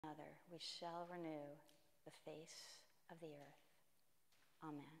we shall renew the face of the earth.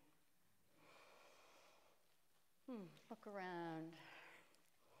 Amen. Look around.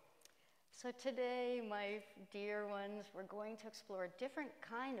 So today, my dear ones, we're going to explore a different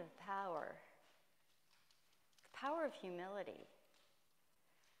kind of power. The power of humility.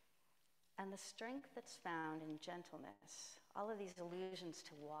 And the strength that's found in gentleness. All of these allusions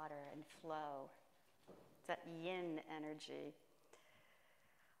to water and flow. That yin energy.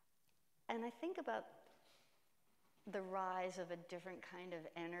 And I think about the rise of a different kind of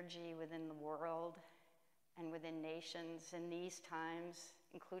energy within the world and within nations in these times,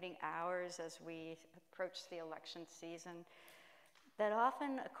 including ours as we approach the election season, that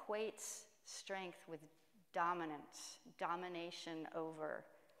often equates strength with dominance, domination over.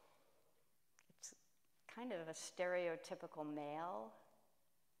 It's kind of a stereotypical male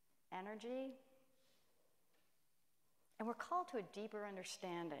energy. And we're called to a deeper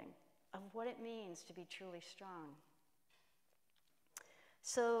understanding of what it means to be truly strong.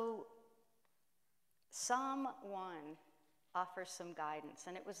 So, Psalm 1 offers some guidance,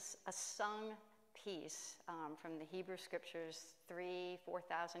 and it was a sung piece from the Hebrew scriptures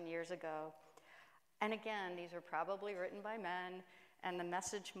 4,000 years ago. And again, these are probably written by men, and the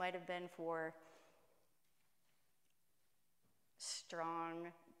message might have been for strong,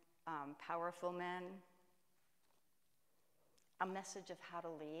 powerful men. A message of how to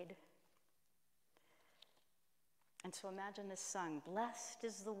lead. And so imagine this sung, blessed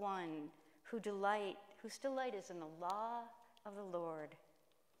is the one whose delight is in the law of the Lord,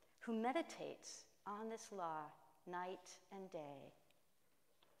 who meditates on this law night and day.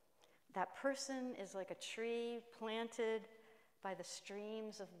 That person is like a tree planted by the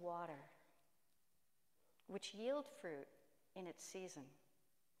streams of water, which yield fruit in its season,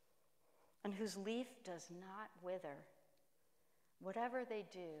 and whose leaf does not wither. Whatever they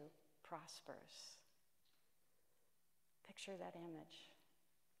do prospers. Picture that image.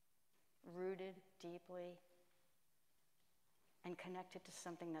 Rooted deeply and connected to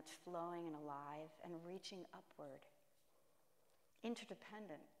something that's flowing and alive and reaching upward.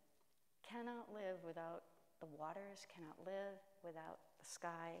 Interdependent. Cannot live without the waters, cannot live without the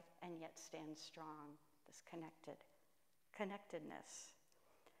sky, and yet stand strong. This connectedness.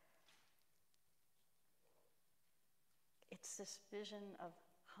 It's this vision of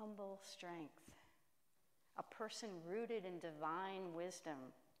humble strength. A person rooted in divine wisdom,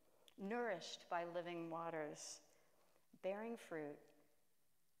 nourished by living waters, bearing fruit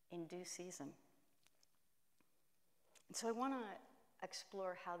in due season. And so I want to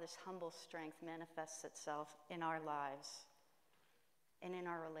explore how this humble strength manifests itself in our lives and in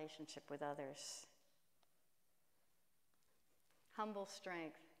our relationship with others. Humble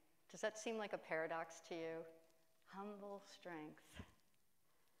strength. Does that seem like a paradox to you? Humble strength.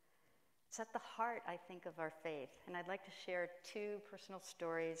 It's at the heart, I think, of our faith. And I'd like to share 2 personal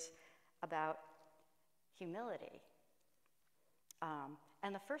stories about humility.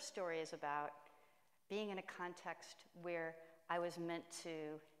 And the first story is about being in a context where I was meant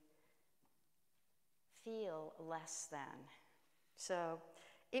to feel less than. So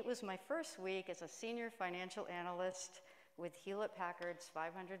it was my first week as a senior financial analyst with Hewlett-Packard's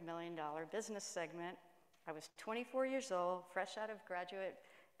 $500 million business segment. I was 24 years old, fresh out of graduate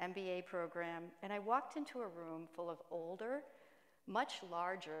MBA program, and I walked into a room full of older, much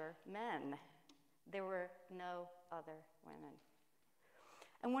larger men. There were no other women.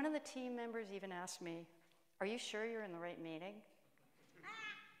 And one of the team members even asked me, "Are you sure you're in the right meeting?"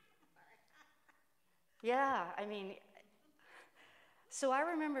 Yeah, I mean, so I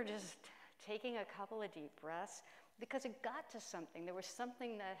remember just taking a couple of deep breaths because it got to something. There was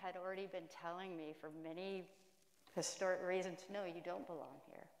something that had already been telling me for many historic reasons, no, you don't belong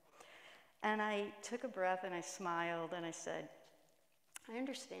here. And I took a breath and I smiled and I said, I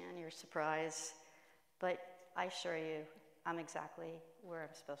understand your surprise, but I assure you, I'm exactly where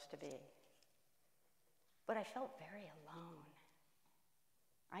I'm supposed to be. But I felt very alone.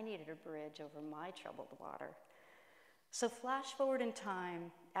 I needed a bridge over my troubled water. So flash forward in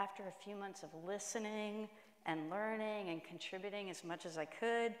time, after a few months of listening and learning and contributing as much as I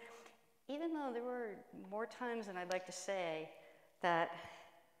could, even though there were more times than I'd like to say that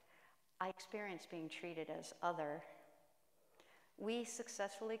I experienced being treated as other, we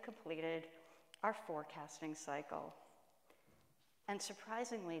successfully completed our forecasting cycle. And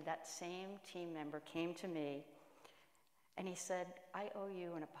surprisingly, that same team member came to me and he said, I owe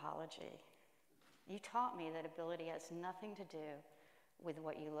you an apology. You taught me that ability has nothing to do with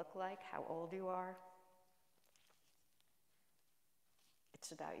what you look like, how old you are.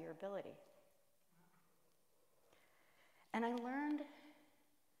 It's about your ability. And I learned,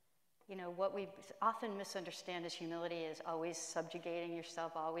 what we often misunderstand as humility is always subjugating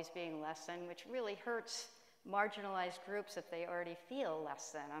yourself, always being less than, which really hurts marginalized groups if they already feel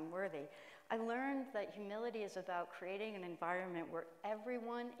less than, unworthy. I learned that humility is about creating an environment where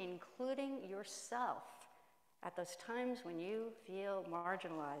everyone, including yourself, at those times when you feel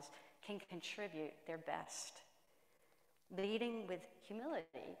marginalized, can contribute their best. Leading with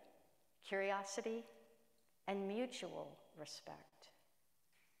humility, curiosity, and mutual respect.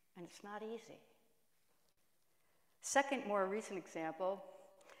 And it's not easy. Second, more recent example,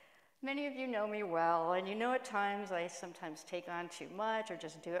 many of you know me well, and you know at times I sometimes take on too much or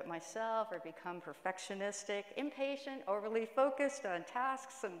just do it myself or become perfectionistic, impatient, overly focused on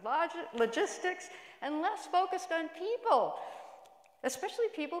tasks and logistics, and less focused on people, especially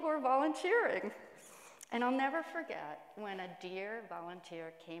people who are volunteering. And I'll never forget when a dear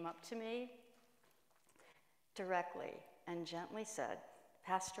volunteer came up to me directly and gently said,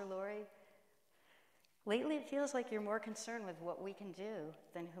 "Pastor Laurie, lately it feels like you're more concerned with what we can do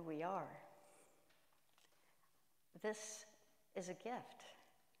than who we are." This is a gift.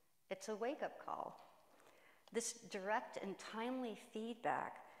 It's a wake-up call. This direct and timely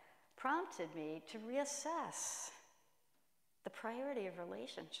feedback prompted me to reassess the priority of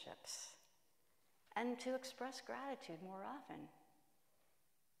relationships and to express gratitude more often.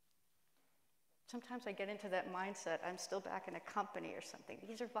 Sometimes I get into that mindset, I'm still back in a company or something.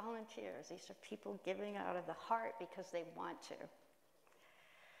 These are volunteers. These are people giving out of the heart because they want to.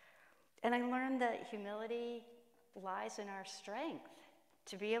 And I learned that humility lies in our strength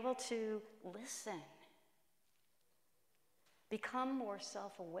to be able to listen, become more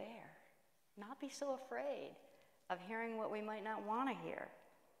self-aware, not be so afraid of hearing what we might not want to hear,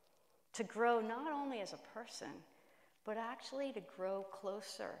 to grow not only as a person, but actually to grow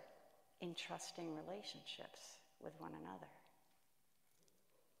closer in trusting relationships with one another.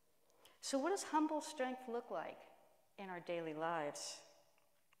 So what does humble strength look like in our daily lives?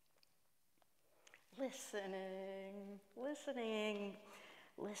 Listening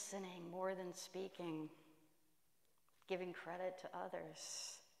more than speaking, giving credit to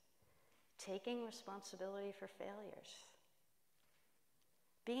others, taking responsibility for failures,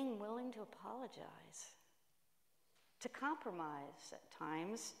 being willing to apologize, to compromise at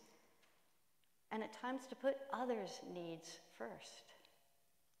times, and at times to put others' needs first.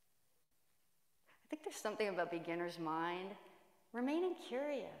 I think there's something about beginner's mind, remaining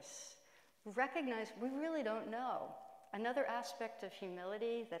curious, recognize we really don't know. Another aspect of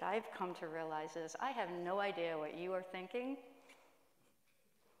humility that I've come to realize is I have no idea what you are thinking.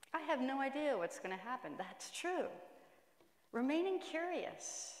 I have no idea what's going to happen. That's true. Remaining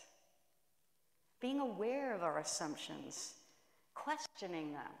curious, being aware of our assumptions,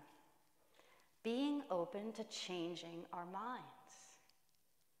 questioning them, being open to changing our minds.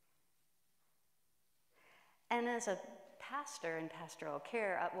 And as a pastor in pastoral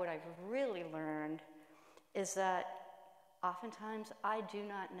care, what I've really learned is that oftentimes I do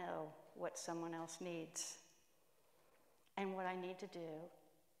not know what someone else needs. And what I need to do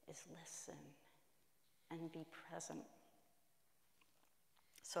is listen and be present.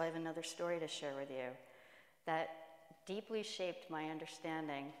 So I have another story to share with you that deeply shaped my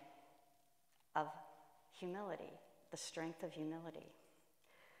understanding of humility, the strength of humility.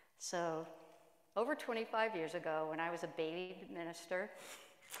 So, over 25 years ago, when I was a baby minister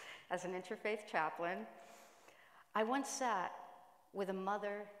as an interfaith chaplain, I once sat with a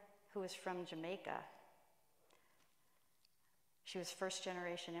mother who was from Jamaica. She was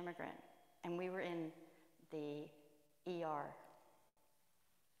first-generation immigrant, and we were in the ER.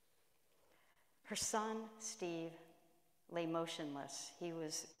 Her son, Steve, lay motionless. He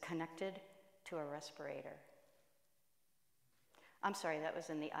was connected to a respirator. I'm sorry, that was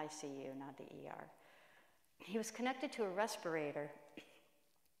in the ICU, not the ER. He was connected to a respirator.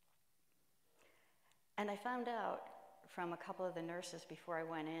 And I found out from a couple of the nurses before I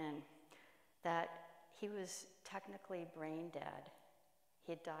went in that he was technically brain dead.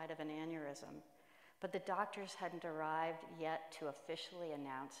 He had died of an aneurysm. But the doctors hadn't arrived yet to officially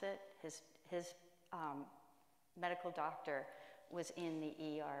announce it. His medical doctor was in the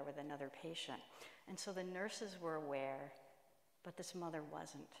ER with another patient. And so the nurses were aware, but this mother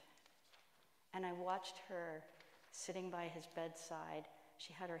wasn't. And I watched her sitting by his bedside.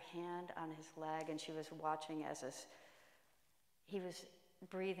 She had her hand on his leg, and she was watching as he was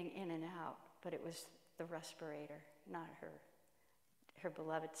breathing in and out, but it was the respirator, not her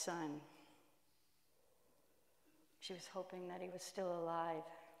beloved son. She was hoping that he was still alive.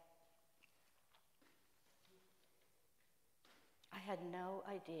 I had no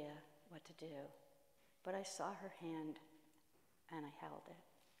idea what to do, but I saw her hand and I held it.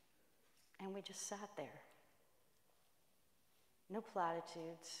 And we just sat there. No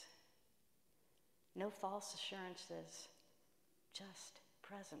platitudes, no false assurances, just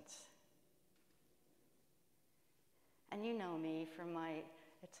presence. And you know me from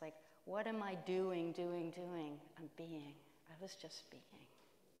it's like, what am I doing? I'm being. I was just being.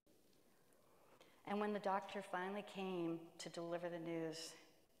 And when the doctor finally came to deliver the news,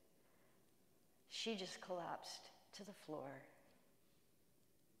 she just collapsed to the floor.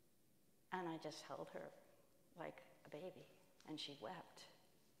 And I just held her like a baby, and she wept.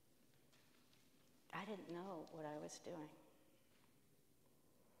 I didn't know what I was doing.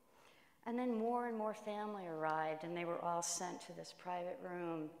 And then more and more family arrived, and they were all sent to this private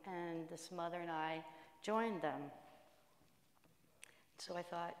room, and this mother and I joined them. So I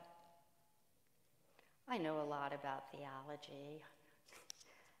thought, I know a lot about theology,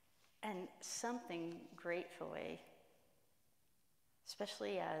 and something gratefully,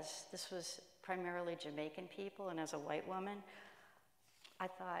 especially as this was primarily Jamaican people and as a white woman, I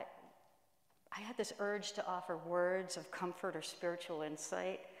thought, I had this urge to offer words of comfort or spiritual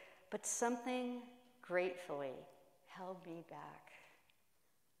insight, but something gratefully held me back.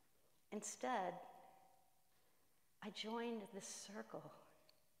 Instead, I joined this circle,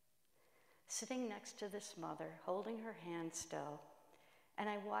 sitting next to this mother, holding her hand still, and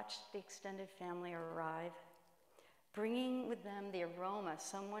I watched the extended family arrive, bringing with them the aroma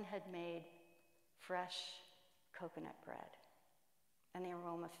someone had made fresh coconut bread. And the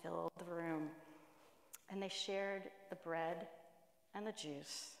aroma filled the room. And they shared the bread and the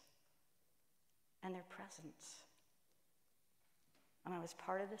juice and their presence. And I was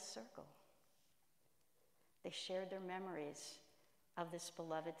part of this circle. They shared their memories of this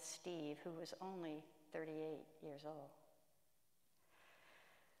beloved Steve, who was only 38 years old.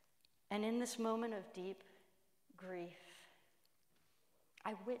 And in this moment of deep grief,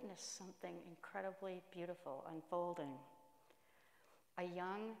 I witnessed something incredibly beautiful unfolding. A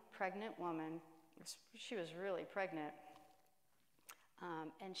young pregnant woman, she was really pregnant,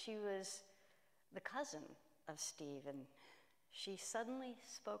 and she was the cousin of Steve, and she suddenly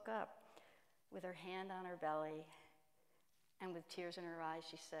spoke up with her hand on her belly, and with tears in her eyes,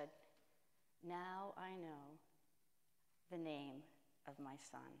 she said, "Now I know the name of my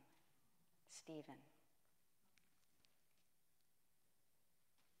son, Stephen."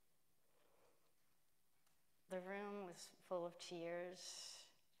 The room was full of tears,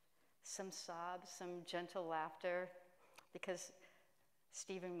 some sobs, some gentle laughter, because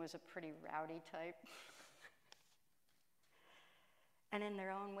Stephen was a pretty rowdy type. And in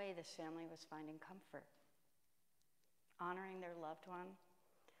their own way, this family was finding comfort, honoring their loved one,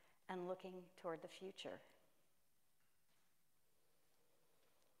 and looking toward the future.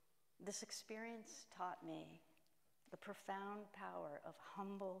 This experience taught me the profound power of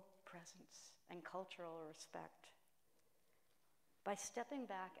humble presence and cultural respect. By stepping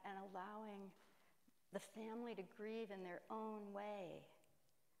back and allowing the family to grieve in their own way,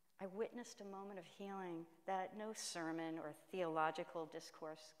 I witnessed a moment of healing that no sermon or theological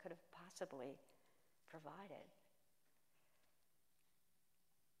discourse could have possibly provided.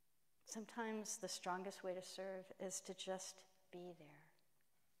 Sometimes the strongest way to serve is to just be there,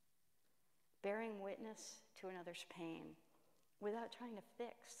 bearing witness to another's pain without trying to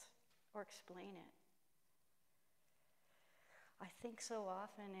fix or explain it. I think so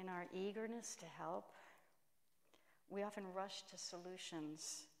often in our eagerness to help, we often rush to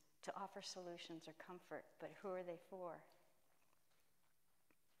solutions, to offer solutions or comfort, but who are they for?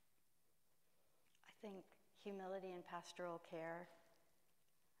 I think humility and pastoral care,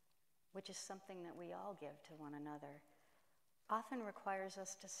 which is something that we all give to one another, often requires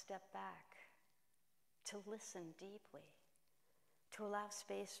us to step back, to listen deeply, to allow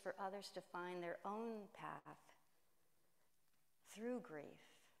space for others to find their own path through grief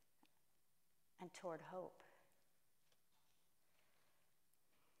and toward hope.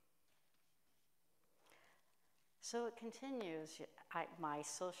 So it continues. My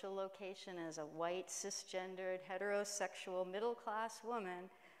social location as a white, cisgendered, heterosexual, middle-class woman,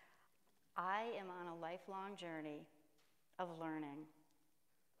 I am on a lifelong journey of learning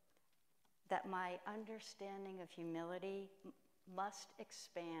that my understanding of humility must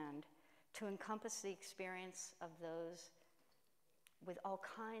expand to encompass the experience of those with all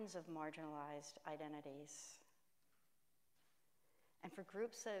kinds of marginalized identities. And for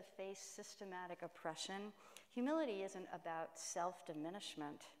groups that have faced systematic oppression, humility isn't about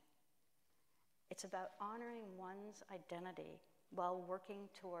self-diminishment. It's about honoring one's identity while working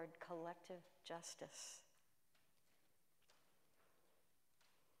toward collective justice.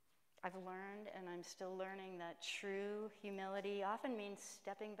 I've learned, and I'm still learning, that true humility often means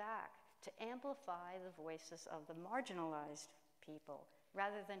stepping back to amplify the voices of the marginalized people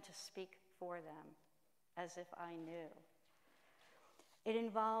rather than to speak for them as if I knew. It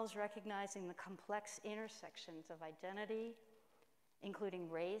involves recognizing the complex intersections of identity, including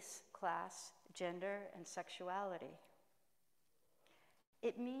race, class, gender, and sexuality.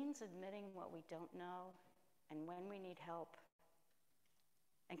 It means admitting what we don't know and when we need help,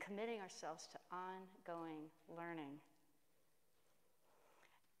 and committing ourselves to ongoing learning.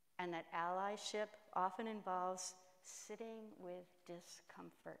 And that allyship often involves sitting with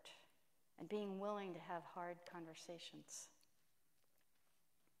discomfort and being willing to have hard conversations.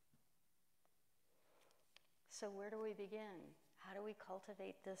 So where do we begin? How do we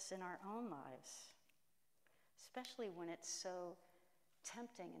cultivate this in our own lives? Especially when it's so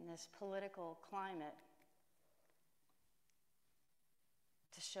tempting in this political climate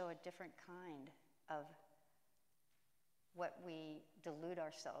to show a different kind of what we delude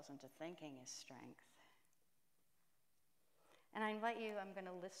ourselves into thinking is strength. And I invite you, I'm going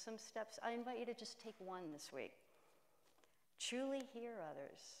to list some steps. I invite you to just take one this week. Truly hear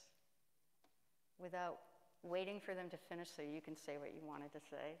others without waiting for them to finish so you can say what you wanted to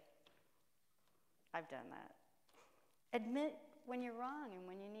say. I've done that. Admit when you're wrong and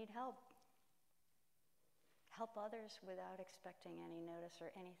when you need help. Help others without expecting any notice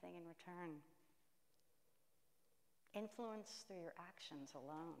or anything in return. Influence through your actions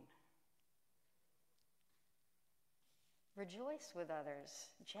alone. Rejoice with others,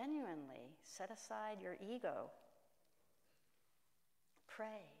 genuinely. Set aside your ego.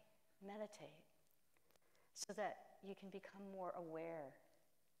 Pray, meditate, so that you can become more aware,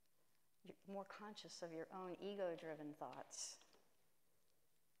 more conscious of your own ego-driven thoughts.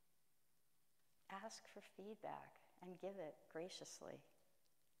 Ask for feedback and give it graciously.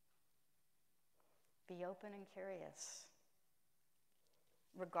 Be open and curious,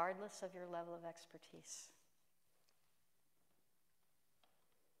 regardless of your level of expertise.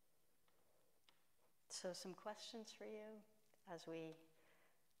 So some questions for you as we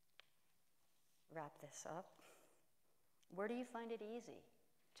wrap this up. Where do you find it easy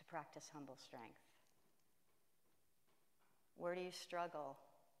to practice humble strength? Where do you struggle?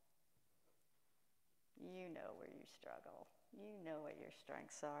 You know where you struggle. You know what your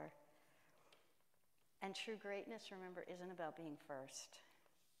strengths are. And true greatness, remember, isn't about being first.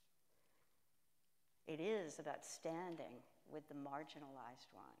 It is about standing with the marginalized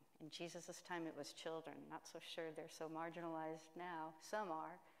one. In Jesus' time, it was children. Not so sure they're so marginalized now. Some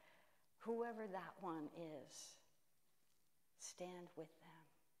are. Whoever that one is, stand with them.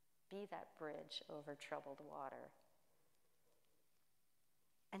 Be that bridge over troubled water.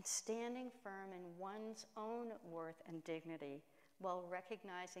 And standing firm in one's own worth and dignity while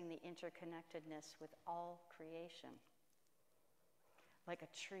recognizing the interconnectedness with all creation, like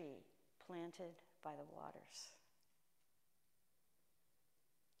a tree planted by the waters.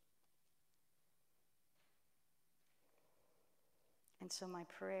 And so my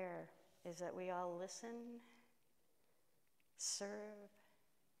prayer is that we all listen, serve,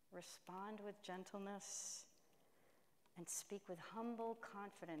 respond with gentleness, and speak with humble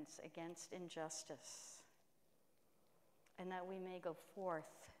confidence against injustice, and that we may go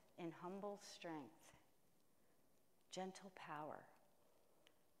forth in humble strength, gentle power,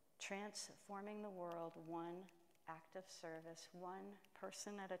 transforming the world one act of service, one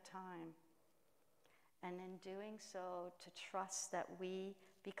person at a time, and in doing so to trust that we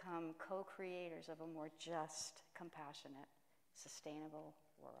become co-creators of a more just, compassionate, sustainable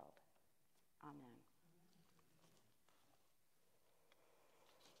world. Amen.